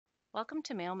Welcome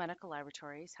to Mayo Medical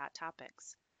Laboratories Hot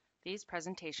Topics. These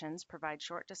presentations provide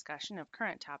short discussion of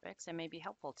current topics and may be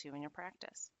helpful to you in your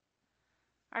practice.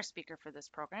 Our speaker for this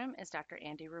program is Dr.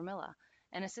 Andy Rumilla,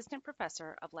 an assistant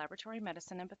professor of laboratory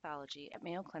medicine and pathology at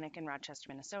Mayo Clinic in Rochester,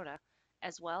 Minnesota,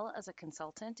 as well as a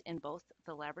consultant in both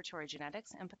the laboratory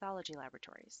genetics and pathology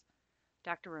laboratories.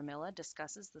 Dr. Rumilla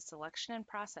discusses the selection and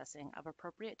processing of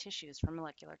appropriate tissues for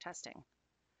molecular testing.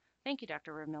 Thank you,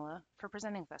 Dr. Rumilla, for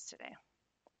presenting with us today.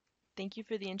 Thank you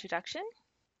for the introduction.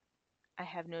 I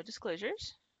have no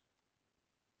disclosures.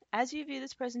 As you view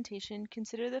this presentation,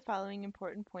 consider the following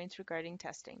important points regarding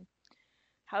testing.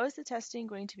 How is the testing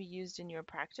going to be used in your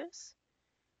practice?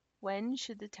 When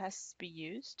should the tests be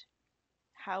used?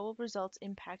 How will results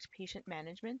impact patient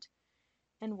management?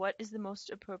 And what is the most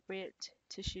appropriate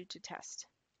tissue to test?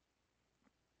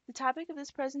 The topic of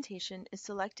this presentation is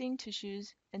selecting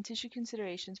tissues and tissue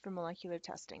considerations for molecular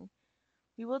testing.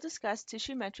 We will discuss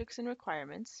tissue metrics and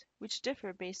requirements, which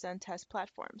differ based on test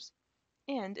platforms.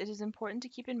 And it is important to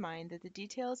keep in mind that the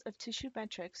details of tissue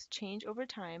metrics change over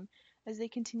time as they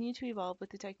continue to evolve with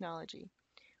the technology.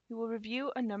 We will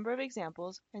review a number of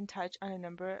examples and touch on a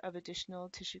number of additional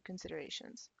tissue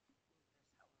considerations.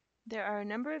 There are a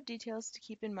number of details to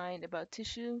keep in mind about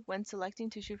tissue when selecting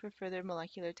tissue for further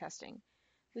molecular testing.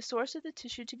 The source of the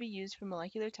tissue to be used for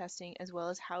molecular testing, as well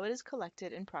as how it is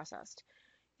collected and processed,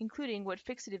 including what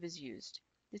fixative is used,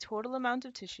 the total amount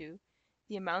of tissue,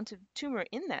 the amount of tumor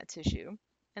in that tissue,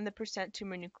 and the percent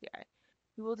tumor nuclei.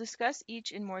 We will discuss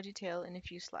each in more detail in a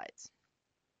few slides.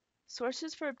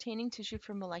 Sources for obtaining tissue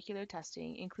for molecular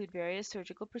testing include various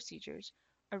surgical procedures,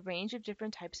 a range of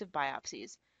different types of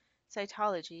biopsies,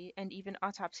 cytology, and even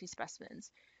autopsy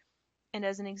specimens. And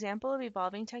as an example of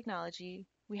evolving technology,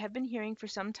 we have been hearing for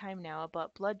some time now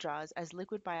about blood draws as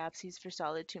liquid biopsies for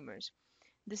solid tumors.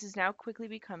 This is now quickly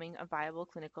becoming a viable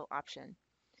clinical option.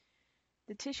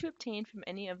 The tissue obtained from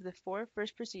any of the four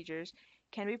first procedures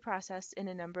can be processed in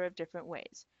a number of different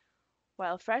ways.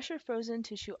 While fresh or frozen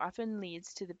tissue often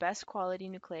leads to the best quality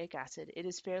nucleic acid, it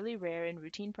is fairly rare in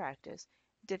routine practice,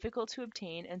 difficult to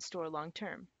obtain and store long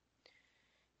term.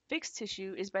 Fixed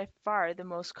tissue is by far the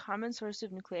most common source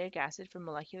of nucleic acid for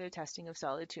molecular testing of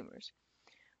solid tumors.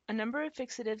 A number of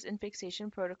fixatives and fixation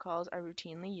protocols are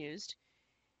routinely used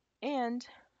and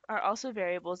are also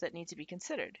variables that need to be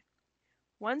considered.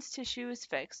 Once tissue is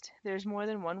fixed, there is more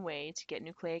than one way to get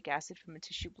nucleic acid from a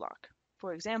tissue block.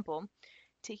 For example,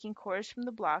 taking cores from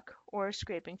the block or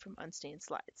scraping from unstained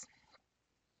slides.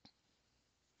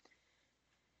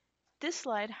 This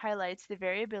slide highlights the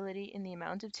variability in the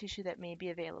amount of tissue that may be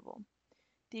available.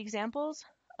 The examples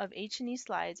of H&E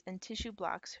slides and tissue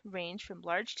blocks range from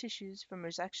large tissues from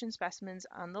resection specimens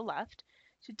on the left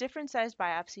to different sized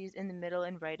biopsies in the middle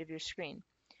and right of your screen.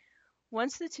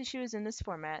 Once the tissue is in this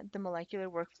format, the molecular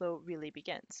workflow really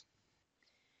begins.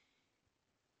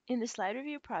 In the slide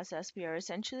review process, we are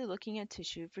essentially looking at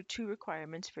tissue for two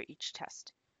requirements for each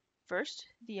test. First,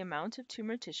 the amount of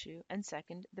tumor tissue, and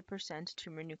second, the percent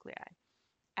tumor nuclei.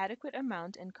 Adequate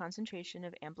amount and concentration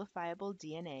of amplifiable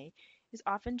DNA is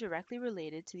often directly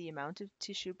related to the amount of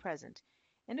tissue present,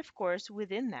 and of course,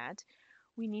 within that,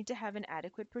 we need to have an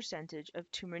adequate percentage of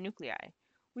tumor nuclei,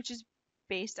 which is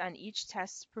based on each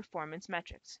test's performance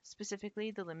metrics,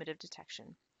 specifically the limit of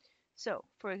detection. So,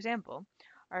 for example,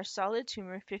 our solid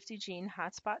tumor 50-gene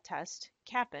hotspot test,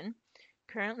 CAPN,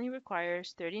 currently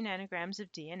requires 30 nanograms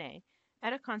of DNA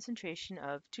at a concentration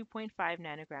of 2.5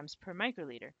 nanograms per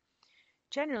microliter.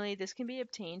 Generally, this can be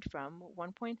obtained from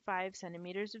 1.5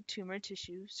 centimeters of tumor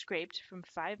tissue scraped from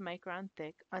 5 micron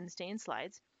thick unstained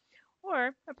slides,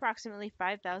 or approximately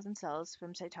 5,000 cells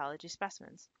from cytology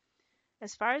specimens.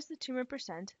 As far as the tumor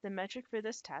percent, the metric for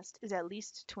this test is at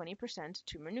least 20%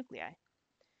 tumor nuclei.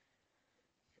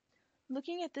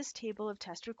 Looking at this table of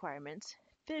test requirements,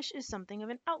 FISH is something of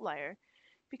an outlier.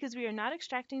 Because we are not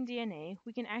extracting DNA,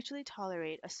 we can actually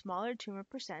tolerate a smaller tumor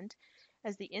percent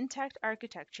as the intact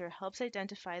architecture helps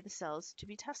identify the cells to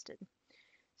be tested.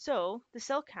 So, the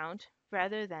cell count,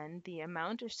 rather than the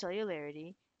amount or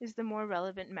cellularity, is the more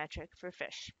relevant metric for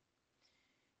FISH.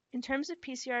 In terms of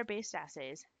PCR-based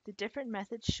assays, the different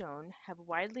methods shown have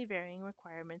widely varying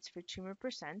requirements for tumor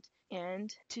percent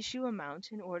and tissue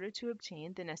amount in order to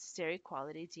obtain the necessary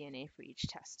quality DNA for each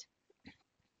test.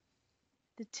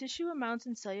 The tissue amounts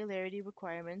and cellularity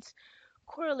requirements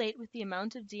correlate with the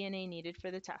amount of DNA needed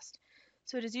for the test,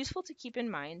 so it is useful to keep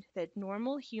in mind that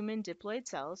normal human diploid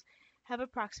cells have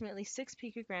approximately 6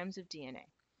 picograms of DNA.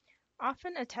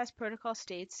 Often a test protocol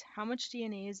states how much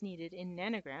DNA is needed in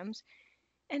nanograms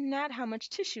and not how much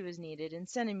tissue is needed in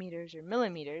centimeters or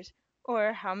millimeters,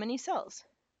 or how many cells.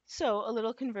 So a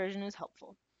little conversion is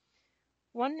helpful.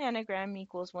 1 nanogram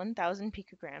equals 1,000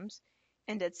 picograms,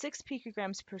 and at 6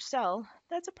 picograms per cell,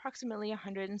 that's approximately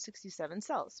 167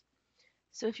 cells.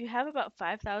 So if you have about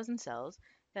 5,000 cells,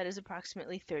 that is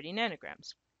approximately 30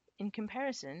 nanograms. In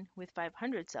comparison, with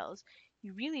 500 cells,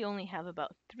 you really only have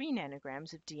about 3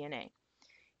 nanograms of DNA.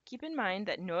 Keep in mind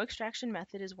that no extraction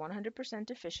method is 100%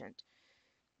 efficient.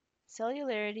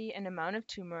 Cellularity and amount of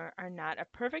tumor are not a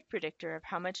perfect predictor of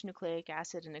how much nucleic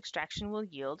acid an extraction will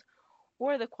yield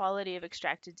or the quality of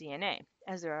extracted DNA,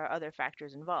 as there are other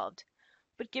factors involved.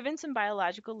 But given some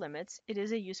biological limits, it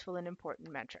is a useful and important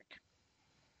metric.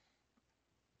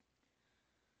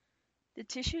 The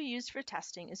tissue used for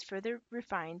testing is further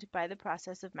refined by the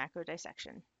process of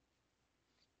macrodissection,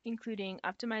 including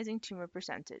optimizing tumor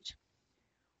percentage.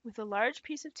 With a large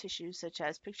piece of tissue, such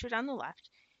as pictured on the left,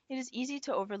 it is easy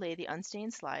to overlay the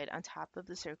unstained slide on top of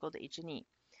the circled H&E.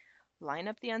 Line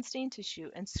up the unstained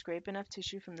tissue and scrape enough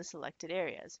tissue from the selected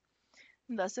areas,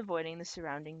 thus avoiding the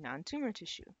surrounding non-tumor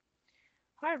tissue.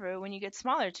 However, when you get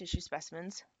smaller tissue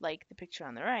specimens, like the picture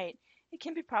on the right, it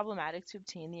can be problematic to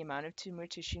obtain the amount of tumor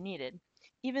tissue needed,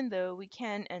 even though we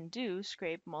can and do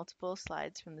scrape multiple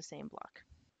slides from the same block.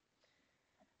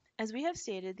 As we have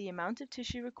stated, the amount of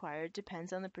tissue required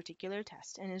depends on the particular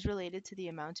test and is related to the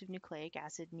amount of nucleic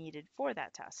acid needed for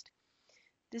that test.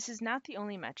 This is not the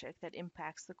only metric that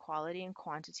impacts the quality and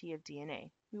quantity of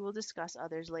DNA. We will discuss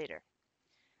others later.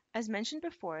 As mentioned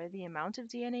before, the amount of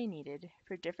DNA needed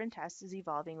for different tests is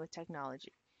evolving with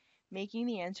technology, making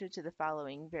the answer to the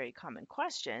following very common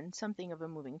question something of a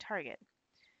moving target.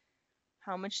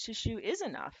 How much tissue is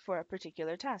enough for a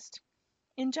particular test?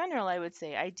 In general, I would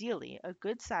say ideally, a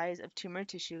good size of tumor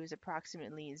tissue is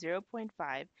approximately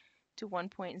 0.5 to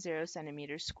 1.0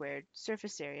 centimeters squared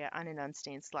surface area on an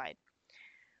unstained slide,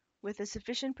 with a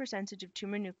sufficient percentage of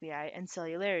tumor nuclei and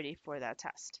cellularity for that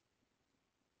test.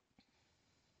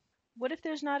 What if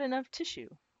there's not enough tissue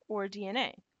or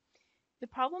DNA? The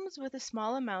problems with a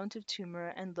small amount of tumor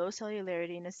and low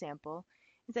cellularity in a sample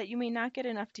is that you may not get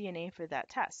enough DNA for that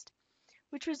test,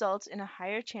 which results in a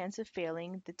higher chance of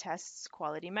failing the test's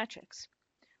quality metrics.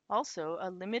 Also, a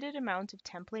limited amount of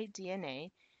template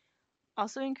DNA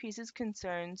also increases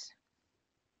concerns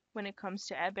when it comes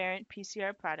to aberrant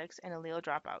PCR products and allele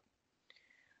dropout.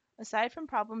 Aside from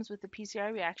problems with the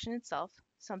PCR reaction itself,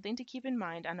 something to keep in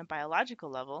mind on a biological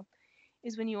level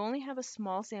is when you only have a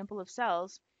small sample of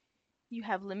cells, you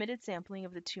have limited sampling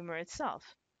of the tumor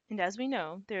itself. And as we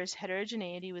know, there is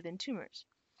heterogeneity within tumors,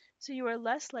 so you are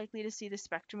less likely to see the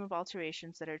spectrum of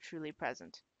alterations that are truly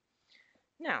present.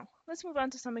 Now, let's move on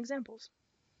to some examples.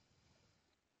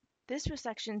 This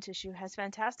resection tissue has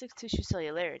fantastic tissue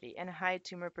cellularity and a high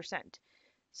tumor percent,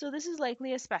 so this is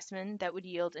likely a specimen that would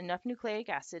yield enough nucleic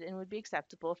acid and would be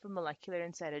acceptable for molecular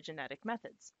and cytogenetic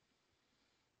methods.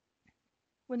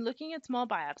 When looking at small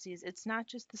biopsies, it's not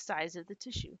just the size of the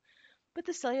tissue, but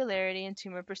the cellularity and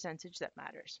tumor percentage that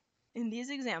matters. In these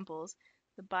examples,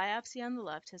 the biopsy on the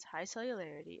left has high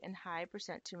cellularity and high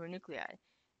percent tumor nuclei,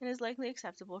 and is likely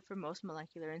acceptable for most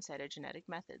molecular and cytogenetic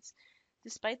methods,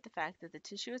 despite the fact that the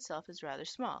tissue itself is rather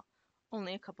small,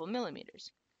 only a couple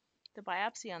millimeters. The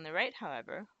biopsy on the right,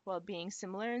 however, while being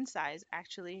similar in size,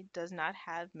 actually does not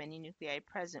have many nuclei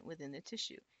present within the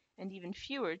tissue, and even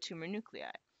fewer tumor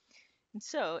nuclei, and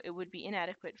so it would be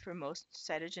inadequate for most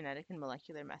cytogenetic and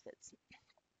molecular methods.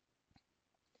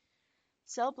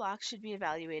 Cell blocks should be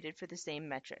evaluated for the same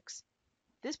metrics.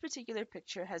 This particular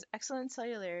picture has excellent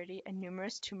cellularity and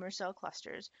numerous tumor cell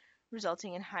clusters,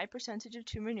 resulting in high percentage of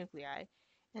tumor nuclei,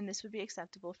 and this would be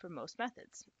acceptable for most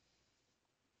methods.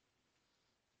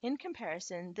 In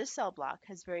comparison, this cell block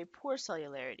has very poor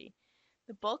cellularity.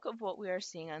 The bulk of what we are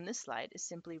seeing on this slide is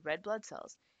simply red blood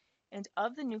cells, and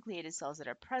of the nucleated cells that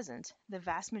are present, the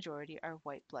vast majority are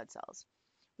white blood cells,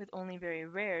 with only very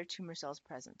rare tumor cells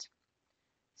present.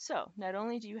 So, not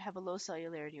only do you have a low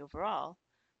cellularity overall,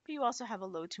 but you also have a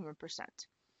low tumor percent,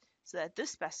 so that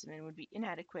this specimen would be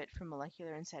inadequate for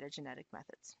molecular and cytogenetic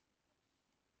methods.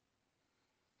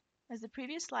 As the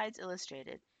previous slides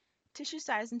illustrated, tissue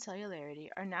size and cellularity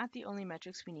are not the only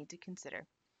metrics we need to consider.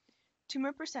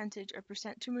 Tumor percentage or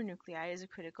percent tumor nuclei is a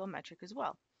critical metric as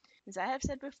well. As I have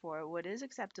said before, what is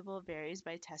acceptable varies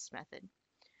by test method.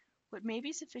 What may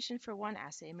be sufficient for one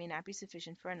assay may not be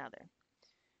sufficient for another.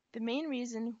 The main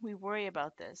reason we worry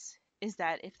about this is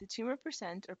that if the tumor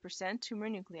percent or percent tumor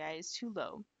nuclei is too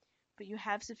low, but you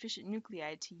have sufficient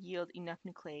nuclei to yield enough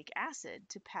nucleic acid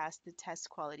to pass the test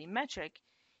quality metric,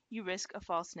 you risk a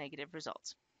false negative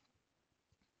result.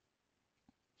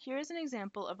 Here is an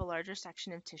example of a larger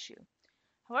section of tissue.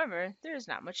 However, there is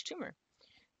not much tumor.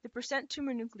 The percent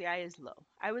tumor nuclei is low.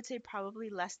 I would say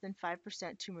probably less than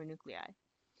 5% tumor nuclei.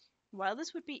 While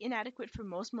this would be inadequate for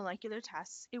most molecular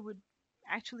tests, it would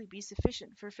actually be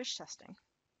sufficient for FISH testing.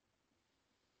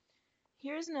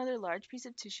 Here is another large piece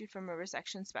of tissue from a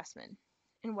resection specimen.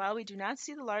 And while we do not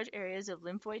see the large areas of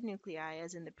lymphoid nuclei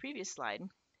as in the previous slide,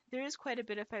 there is quite a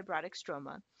bit of fibrotic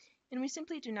stroma, and we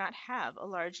simply do not have a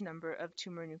large number of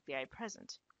tumor nuclei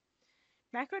present.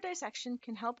 Macrodissection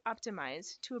can help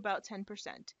optimize to about 10%,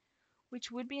 which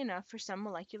would be enough for some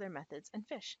molecular methods and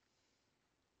FISH.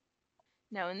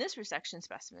 Now in this resection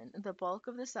specimen, the bulk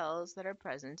of the cells that are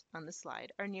present on the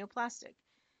slide are neoplastic,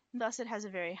 and thus it has a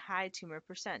very high tumor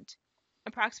percent,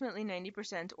 approximately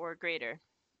 90% or greater,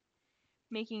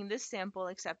 making this sample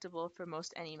acceptable for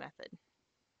most any method.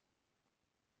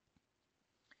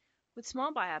 With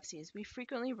small biopsies, we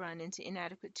frequently run into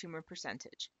inadequate tumor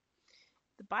percentage.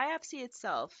 The biopsy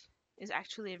itself is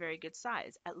actually a very good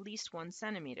size, at least 1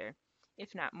 centimeter,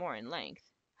 if not more in length.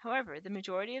 However, the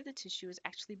majority of the tissue is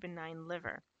actually benign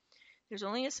liver. There's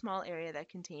only a small area that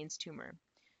contains tumor.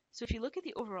 So if you look at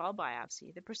the overall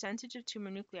biopsy, the percentage of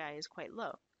tumor nuclei is quite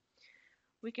low.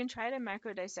 We can try to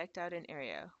macrodissect out an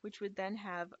area, which would then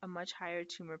have a much higher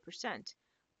tumor percent,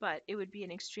 but it would be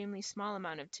an extremely small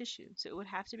amount of tissue, so it would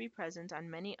have to be present on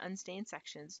many unstained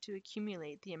sections to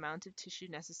accumulate the amount of tissue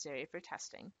necessary for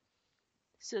testing.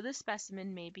 So this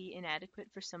specimen may be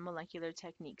inadequate for some molecular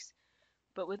techniques,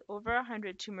 but with over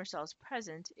 100 tumor cells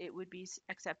present, it would be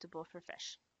acceptable for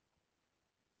FISH.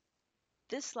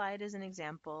 This slide is an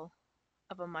example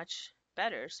of a much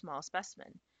better small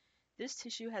specimen. This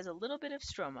tissue has a little bit of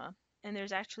stroma, and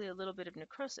there's actually a little bit of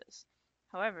necrosis.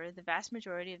 However, the vast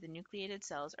majority of the nucleated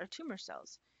cells are tumor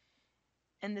cells,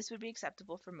 and this would be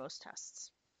acceptable for most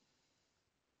tests.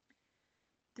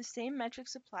 The same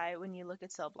metrics apply when you look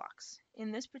at cell blocks.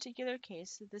 In this particular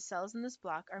case, the cells in this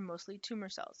block are mostly tumor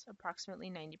cells, approximately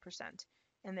 90%,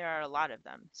 and there are a lot of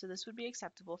them, so this would be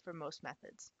acceptable for most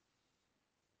methods.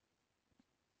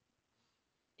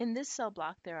 In this cell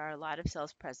block, there are a lot of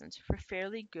cells present for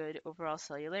fairly good overall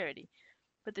cellularity,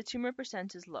 but the tumor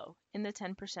percent is low, in the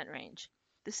 10% range.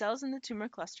 The cells in the tumor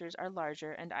clusters are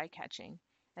larger and eye-catching,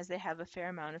 as they have a fair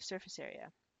amount of surface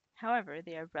area. However,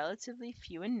 they are relatively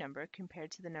few in number compared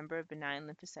to the number of benign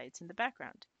lymphocytes in the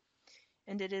background.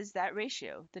 And it is that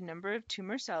ratio, the number of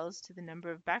tumor cells to the number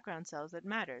of background cells, that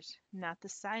matters, not the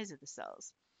size of the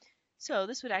cells. So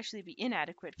this would actually be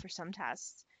inadequate for some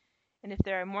tests, and if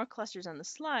there are more clusters on the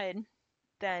slide,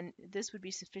 then this would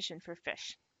be sufficient for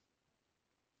FISH,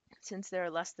 since there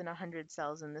are less than 100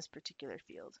 cells in this particular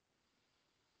field.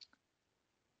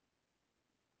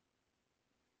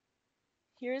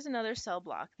 Here is another cell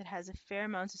block that has a fair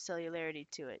amount of cellularity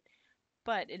to it,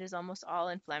 but it is almost all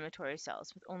inflammatory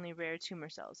cells with only rare tumor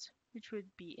cells, which would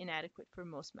be inadequate for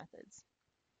most methods.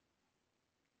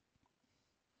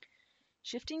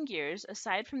 Shifting gears,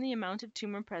 aside from the amount of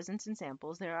tumor presence in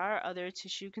samples, there are other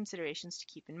tissue considerations to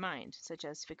keep in mind, such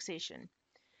as fixation.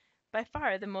 By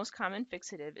far, the most common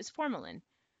fixative is formalin,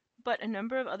 but a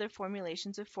number of other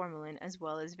formulations of formalin, as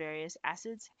well as various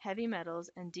acids, heavy metals,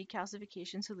 and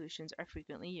decalcification solutions are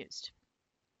frequently used.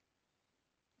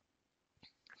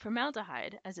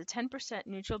 Formaldehyde, as a 10%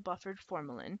 neutral buffered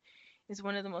formalin, is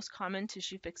one of the most common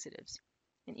tissue fixatives.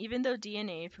 And even though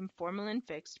DNA from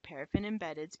formalin-fixed,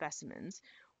 paraffin-embedded specimens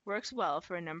works well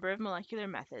for a number of molecular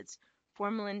methods,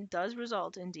 formalin does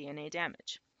result in DNA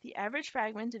damage. The average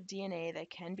fragment of DNA that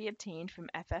can be obtained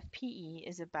from FFPE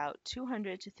is about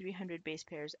 200 to 300 base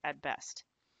pairs at best.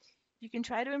 You can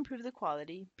try to improve the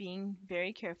quality, being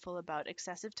very careful about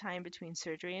excessive time between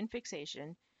surgery and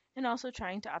fixation, and also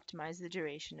trying to optimize the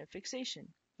duration of fixation,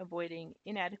 avoiding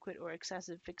inadequate or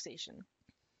excessive fixation.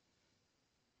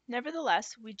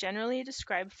 Nevertheless, we generally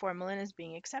describe formalin as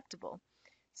being acceptable.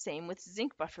 Same with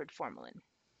zinc-buffered formalin,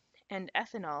 and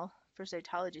ethanol for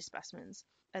cytology specimens,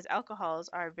 as alcohols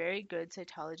are a very good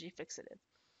cytology fixative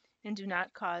and do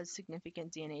not cause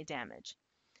significant DNA damage.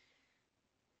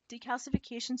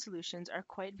 Decalcification solutions are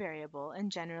quite variable, and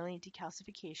generally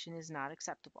decalcification is not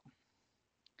acceptable.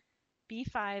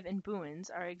 B5 and buins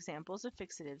are examples of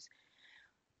fixatives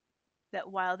that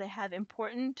while they have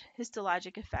important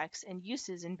histologic effects and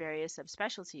uses in various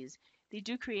subspecialties, they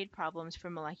do create problems for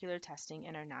molecular testing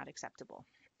and are not acceptable.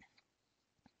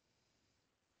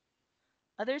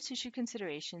 Other tissue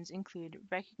considerations include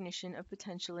recognition of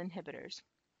potential inhibitors.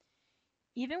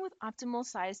 Even with optimal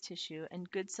size tissue and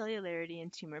good cellularity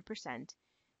and tumor percent,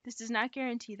 this does not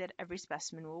guarantee that every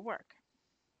specimen will work.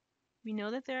 We know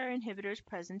that there are inhibitors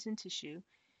present in tissue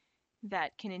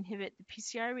that can inhibit the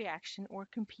PCR reaction or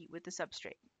compete with the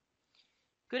substrate.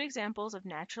 Good examples of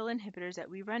natural inhibitors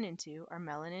that we run into are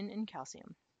melanin and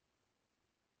calcium.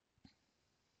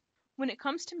 When it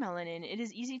comes to melanin, it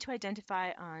is easy to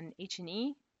identify on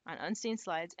H&E, on unstained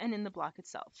slides, and in the block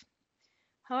itself.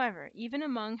 However, even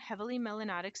among heavily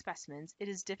melanotic specimens, it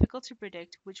is difficult to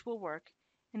predict which will work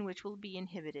and which will be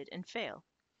inhibited and fail.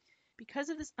 Because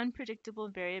of this unpredictable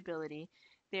variability,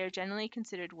 they are generally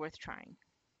considered worth trying.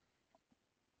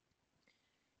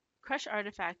 Crush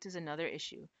artifact is another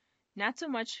issue, not so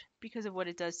much because of what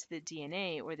it does to the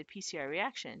DNA or the PCR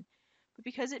reaction, but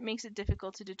because it makes it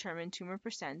difficult to determine tumor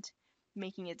percent,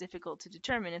 making it difficult to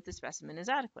determine if the specimen is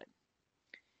adequate.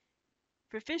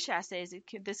 For fish assays,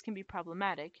 this can be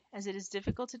problematic, as it is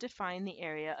difficult to define the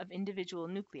area of individual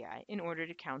nuclei in order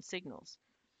to count signals.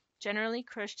 Generally,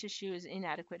 crushed tissue is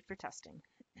inadequate for testing.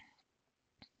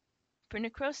 For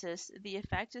necrosis, the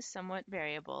effect is somewhat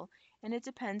variable, and it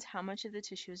depends how much of the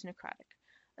tissue is necrotic.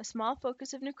 A small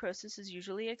focus of necrosis is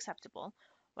usually acceptable,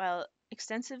 while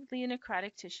extensively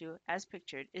necrotic tissue, as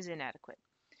pictured, is inadequate.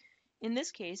 In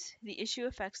this case, the issue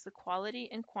affects the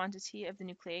quality and quantity of the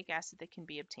nucleic acid that can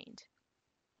be obtained.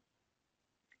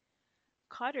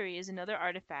 Cautery is another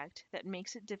artifact that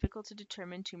makes it difficult to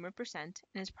determine tumor percent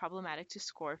and is problematic to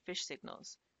score fish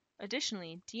signals.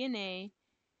 Additionally, DNA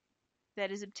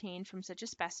that is obtained from such a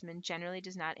specimen generally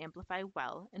does not amplify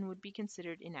well and would be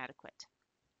considered inadequate.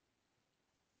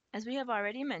 As we have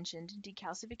already mentioned,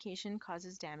 decalcification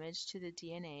causes damage to the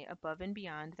DNA above and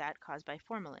beyond that caused by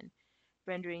formalin,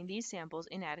 rendering these samples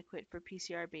inadequate for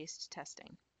PCR-based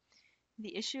testing.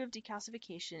 The issue of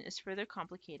decalcification is further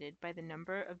complicated by the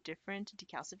number of different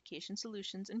decalcification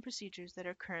solutions and procedures that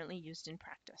are currently used in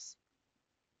practice.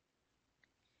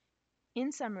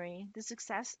 In summary, the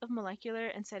success of molecular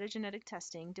and cytogenetic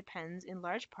testing depends in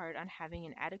large part on having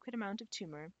an adequate amount of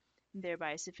tumor,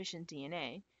 thereby sufficient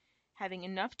DNA, having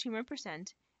enough tumor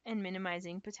percent, and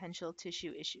minimizing potential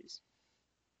tissue issues.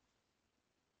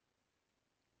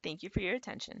 Thank you for your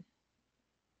attention.